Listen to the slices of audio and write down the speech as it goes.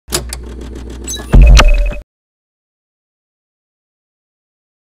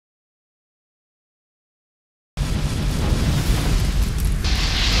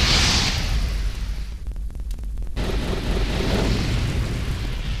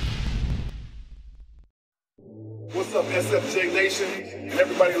What's up, SFJ Nation, and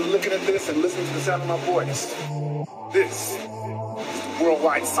everybody looking at this and listening to the sound of my voice. This is the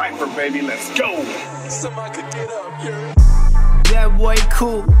worldwide Cypher, baby. Let's go. Somebody could get up here. That boy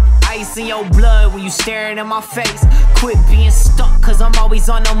cool. Ice in your blood when you staring in my face. Quit being stuck, cause I'm always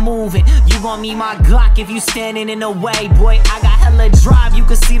on the moving. You gon' need my Glock if you standing in the way. Boy, I got hella drive, you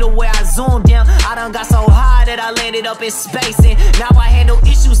can see the way I zoomed down. I done got so high that I landed up in space. And now I handle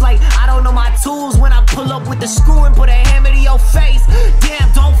issues like I don't know my tools. When I pull up with the screw and put a hammer to your face.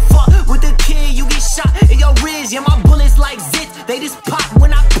 Damn, don't fuck with the kid, you get shot in your ribs. Yeah, my bullets like zits, they just pop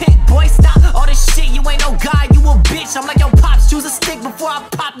when I pick. Boy, stop all this shit, you ain't no guy, you a bitch. I'm like your pops, choose a stick before I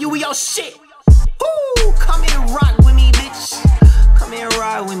pop you with your shit. Ooh, come here, rock with me, bitch. Come here,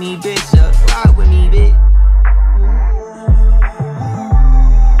 ride with me, bitch. Ride with me, bitch.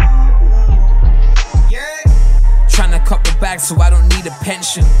 Yeah. Tryna cut the bag so I don't need a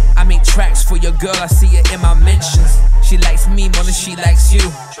pension. I make tracks for your girl, I see it in my mentions. She likes me more than she likes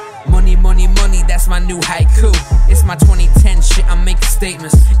you. Money, money, money, that's my new haiku. It's my 2010 shit, I'm making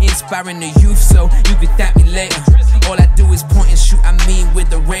statements. Inspiring the youth, so you can thank me later. All I do is point and shoot, I mean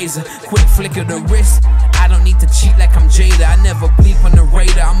with the razor. Quick flick of the wrist, I don't need to cheat like I'm Jada. I never bleep on the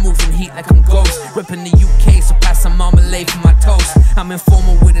radar, I'm moving heat like I'm Ghost. Ripping the UK, so pass some marmalade for my toast. I'm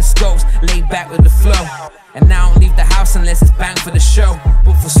informal with the scopes, laid back with the flow. And I don't leave the house unless it's bang for the show.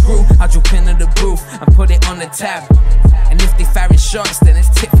 But for Scru, I drop into the booth and put it on the tab. And if they firing shots, then it's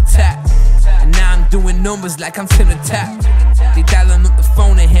tit for tat. And now I'm doing numbers like I'm Tim the Tap. They dialing up the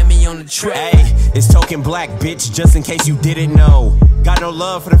phone and hit me on the track. Hey, it's Token Black, bitch, just in case you didn't know. Got no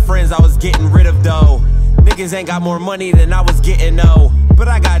love for the friends I was getting rid of, though. Niggas ain't got more money than I was getting, no. But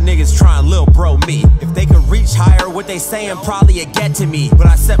I got niggas trying lil bro me. If they could reach higher, what they saying probably a get to me. But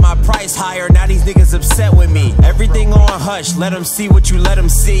I set my price higher, now these niggas upset with me. Everything on hush, let them see what you let them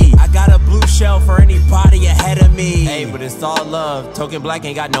see. I got a blue shell for anybody ahead of me. Hey, but it's all love, Token Black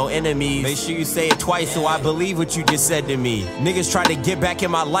ain't got no enemies. Make sure you say it twice so I believe what you just said to me. Niggas try to get back in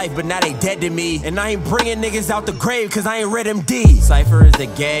my life, but now they dead to me. And I ain't bringing niggas out the grave cause I ain't read MD. Cypher is the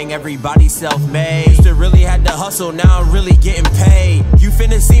gang, everybody self-made. Used to really had to hustle, now I'm really getting paid. You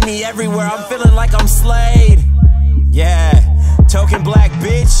finna see me everywhere, I'm feeling like I'm slayed. Yeah, Token Black,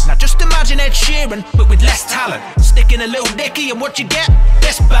 bitch. Now just imagine Ed Sheeran, but with less talent. Stick in a little dicky and what you get?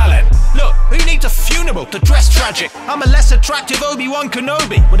 This ballad. Look, who needs a funeral to dress tragic? I'm a less attractive Obi-Wan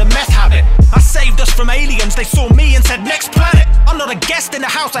Kenobi with a meth habit. I saved us from aliens, they saw me and said next planet. I'm not a guest in the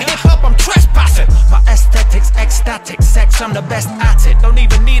house of hip-hop, I'm trespassing. My aesthetics, ecstatic, sex, I'm the best at it. Don't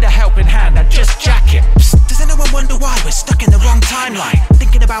even need a helping hand, I just jack it. Psst, does anyone wonder why we're stuck in the wrong timeline?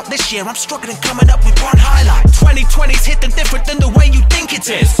 Thinking about this year, I'm struggling coming up with one highlight. 2020's hitting different than the way you think it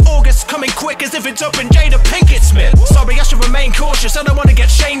is. August coming quick as if it's up in Jada Pinkett Smith. Sorry, I should remain cautious, I don't want to get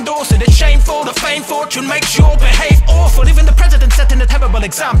Shane Dawson. It's shameful, the fame fortune makes you all behave awful. Even the president setting a terrible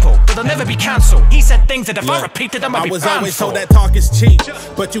example, but they'll never be cancelled. He said things that if I repeated them I'd be banned. I was always told that talk is cheap,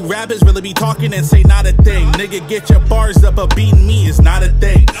 but you rappers really be talking and say not a thing. Nigga, get your bars up, but beating me is not a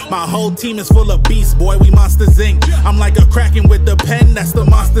thing. My whole team is full of beasts, boy, we Monsters Inc. I'm like a Kraken with the pen, that's the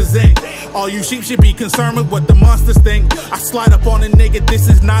Monsters Inc. All you sheep should be concerned with what the monsters think. I slide up on a nigga, this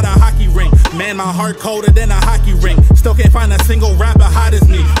is not a hockey rink. Man, my heart colder than a hockey rink. Still can't find a single rapper hot as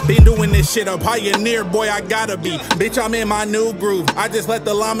me. Been doing this shit, a pioneer, boy, I gotta be. Bitch, I'm in my new groove, I just let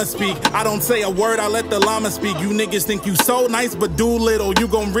the llama speak. I don't say a word, I let the llama speak. You niggas think you so nice, but do little. You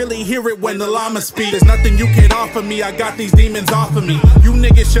gon' really hear it when the llama speak. There's nothing you can offer me, I got these demons off of me. You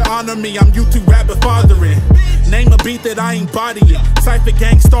niggas should honor me, I'm YouTube rapper fathering. Name a beat that I ain't bodying. Cypher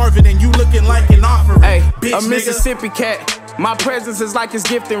gang starving and you looking like an offering. Hey, bitch, a Mississippi cat, my presence is like his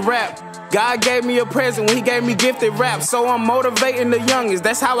gift in rap. God gave me a present when he gave me gifted rap. So I'm motivating the youngest,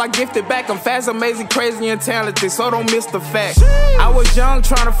 that's how I gift it back. I'm fast, amazing, crazy, and talented, so don't miss the fact. I was young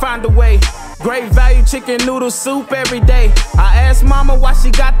trying to find a way. Great value chicken noodle soup every day. I asked mama why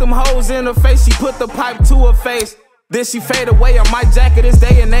she got them hoes in her face. She put the pipe to her face. Then she fade away on my jacket this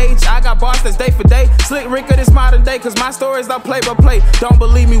day and age. I got bars that's day for day. Slick Rick of this modern day, cause my stories are play by play. Don't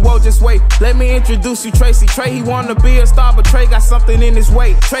believe me, whoa, just wait. Let me introduce you, Tracy. Trey, he wanna be a star, but Trey got something in his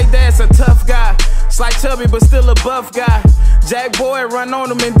way. Trey dad's a tough guy. Slight chubby, but still a buff guy. Jack boy run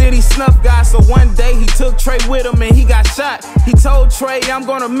on him and then he snuff guy. So one day he took Trey with him and he got shot. He told Trey, I'm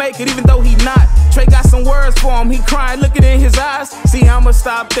gonna make it even though he not. Trey got some words for him, he crying, looking in his eyes. See, I'ma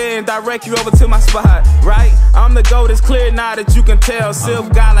stop there and direct you over to my spot, right? I'm the GOAT, it's clear now that you can tell.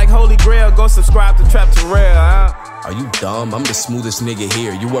 Silk guy like Holy Grail, go subscribe to Trap Tarell, huh? Are you dumb? I'm the smoothest nigga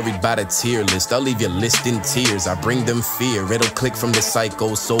here. You worried about a tier list? I'll leave your list in tears. I bring them fear. It'll click from the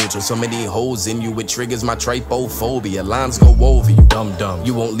psycho soldier. So many holes in you, it triggers my trypophobia. Lines go over you, dumb.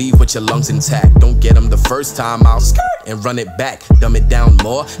 You won't leave with your lungs intact. Don't get them the first time, I'll skirt and run it back. Dumb it down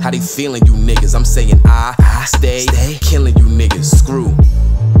more. How they feeling, you niggas? I'm saying I stay killing you niggas. Screw.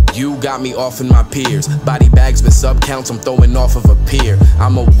 You got me off in my peers. Body bags with sub counts, I'm throwing off of a pier.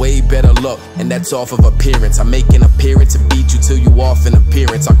 I'm a way better look, and that's off of appearance. I make an appearance to beat you till you off in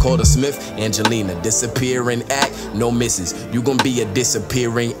appearance. I called her Smith, Angelina, disappearing act. No misses, you gon' be a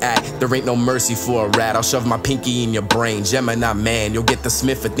disappearing act. There ain't no mercy for a rat, I'll shove my pinky in your brain. Gemini man, you'll get the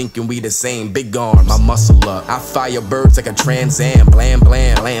Smith for thinking we the same. Big arms, I muscle up. I fire birds like a Trans Am. Blam,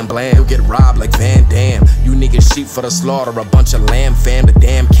 blam, blam, blam. You'll get robbed like Van Damme. You niggas sheep for the slaughter, a bunch of lamb fam. The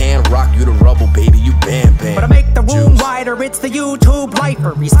damn can rock you to rubble, baby, you bam bam. But I make the room wider, it's the YouTube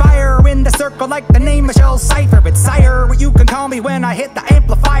lifer. He's fire in the circle like the name Michelle Cypher. But sire, what you can call me when I hit the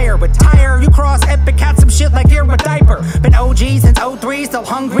amplifier. With tire, you cross epic, had some shit like you're a diaper. Been OG since 03, still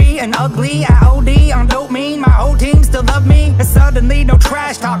hungry and ugly. I OD on dope mean, my whole team still love me. And suddenly no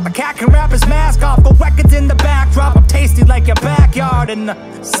trash talk, the cat can rap his mask off. Go records in the backdrop, I'm tasty like your backyard. In the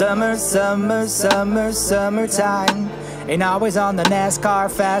summertime. Ain't always on the NASCAR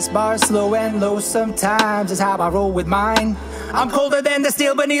fast bar, slow and low sometimes is how I roll with mine. I'm colder than the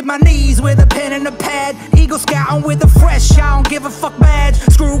steel beneath my knees with a pen and a pad. Eagle scouting with a fresh, I don't give a fuck badge.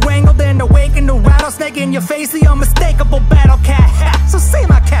 Screw wrangled and awakened, a rattlesnake in your face, the unmistakable battle cat. So say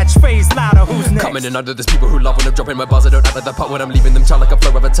my catchphrase louder, who's next? Coming in under, there's people who love when I'm dropping my bars. I don't act like the part when I'm leaving them child like a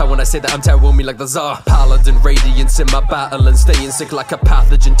flow of a towel. When I say that I'm terrible, me like the Tsar. Paladin radiance in my battle and staying sick like a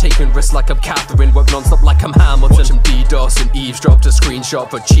pathogen. Taking risks like I'm Catherine, work non-stop like I'm Hamilton. Watch 'em DDoS and eavesdrop to screenshot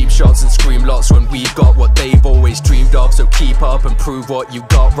for cheap shots and scream lots when we've got what they've always dreamed of. So keep up and prove what you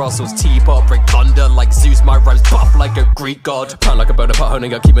got. Russell's teapot, bring thunder like Zeus. My rhymes buff like a Greek god. Pound like a bonus pot,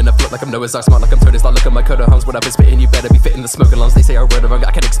 honing up, keeping afloat like I'm Noah's Ark. Smart like I'm Tony Stark. Look at my coda hums when I've been spitting. You better be fitting the smoke alarms. They say I wrote it wrong.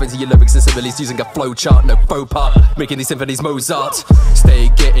 I can explain to you lyrics and similes using a flow chart. No faux pas, making these symphonies Mozart. Stay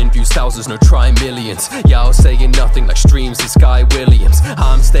getting views thousands, no try millions. Y'all saying nothing like streams of Sky Williams.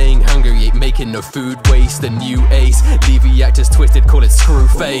 I'm staying hungry, ain't making no food waste. The new ace, Levy actors twisted, call it screw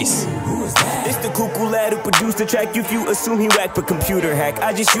face. It's the cuckoo lad who produced the track. If you assume he whacked for computer hack,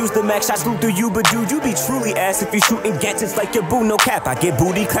 I just use the max shots through you, but dude, you be truly ass if you shooting gadgets like your boo, no cap. I get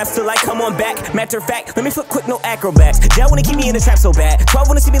booty claps till I come on back. Matter of fact, let me flip quick, no acrobats. Y'all wanna keep me in the trap so bad, 12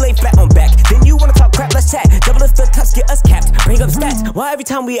 wanna see me lay flat on back. Then you wanna talk crap, let's chat. Double if the cuffs get us capped. Bring up stats. Why every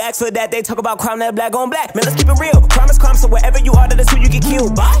time we ask for that, they talk about crime that black on black? Man, let's keep it real. Crime is crime, so wherever you are, that's who you get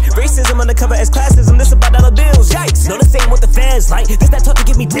killed by. Racism undercover as classism, this about dollar bills. Yikes, no, this ain't what the fans like. This that talk to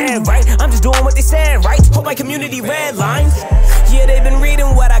get me damn right. I'm just doing what they saying, right? Hope my community red lines. Yeah, they've been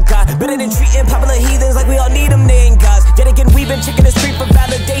reading what I got. Better than treating popular heathens like we all need them, they ain't gods. Yet again, we've been checking the street for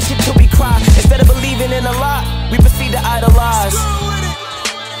validation till we cry. Instead of believing in a lie, we proceed to idolize.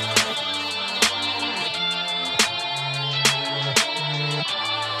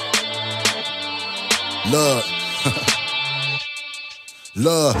 Look,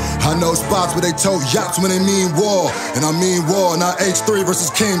 look, I know spots where they tote yachts when they mean war. And I mean war, not H3 versus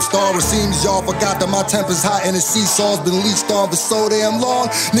Keemstar. It seems y'all forgot that my temper's hot and the seesaw's been leached on for so damn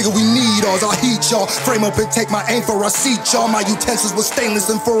long. Nigga, we need ours, I'll heat y'all. Frame up and take my aim for a seat, y'all. My utensils were stainless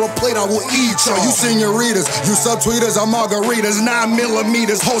and for a plate I will eat y'all. You senoritas, you subtweeters, I'm margaritas.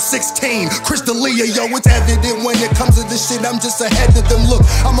 9mm, whole 16. Crystalia, yo, it's evident when it comes to this shit, I'm just ahead of them. Look,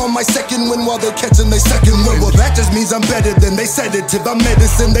 I'm on my second win while they're catching their second win. Well, that just means I'm better than they sedative. I'm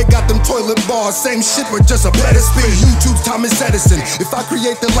medicine, they got them toilet bars. Same shit with just a better speed. YouTube's Thomas Edison. If I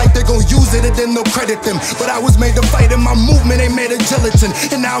create the light, they gon' use it and then they'll credit them. But I was made to fight and my movement ain't made of gelatin.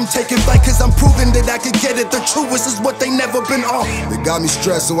 And now I'm taking flight cause I'm proving that I can get it. The truest is what they never been on. They got me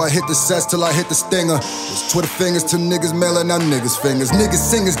stressed so I hit the sets till I hit the stinger. It's Twitter fingers to niggas mailing out niggas fingers. Niggas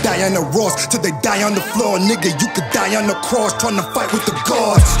singers die on the Ross till they die on the floor. Nigga, you could die on the cross trying to fight with the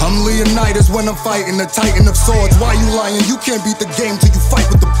gods. I'm Leonidas when I'm fighting the titan of swords. Why you lying? You can't beat the game till you fight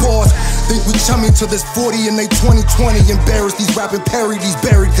with the boss. Think we chummy till this 40 and they 2020. Embarrass these rapping parodies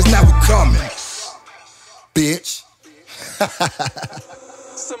buried cause now we coming. Bitch.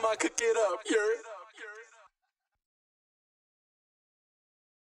 Somebody could get up, you're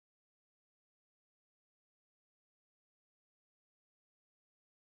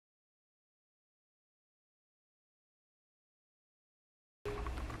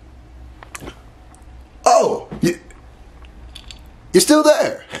Oh, you're still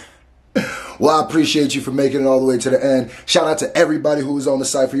there. Well, I appreciate you for making it all the way to the end. Shout out to everybody who was on the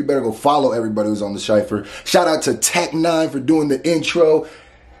Cypher. You better go follow everybody who's on the Cypher. Shout out to N9ne for doing the intro.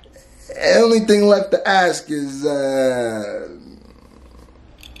 only thing left to ask is,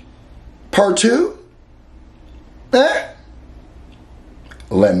 part 2?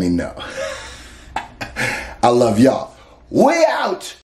 Let me know. I love y'all. We out!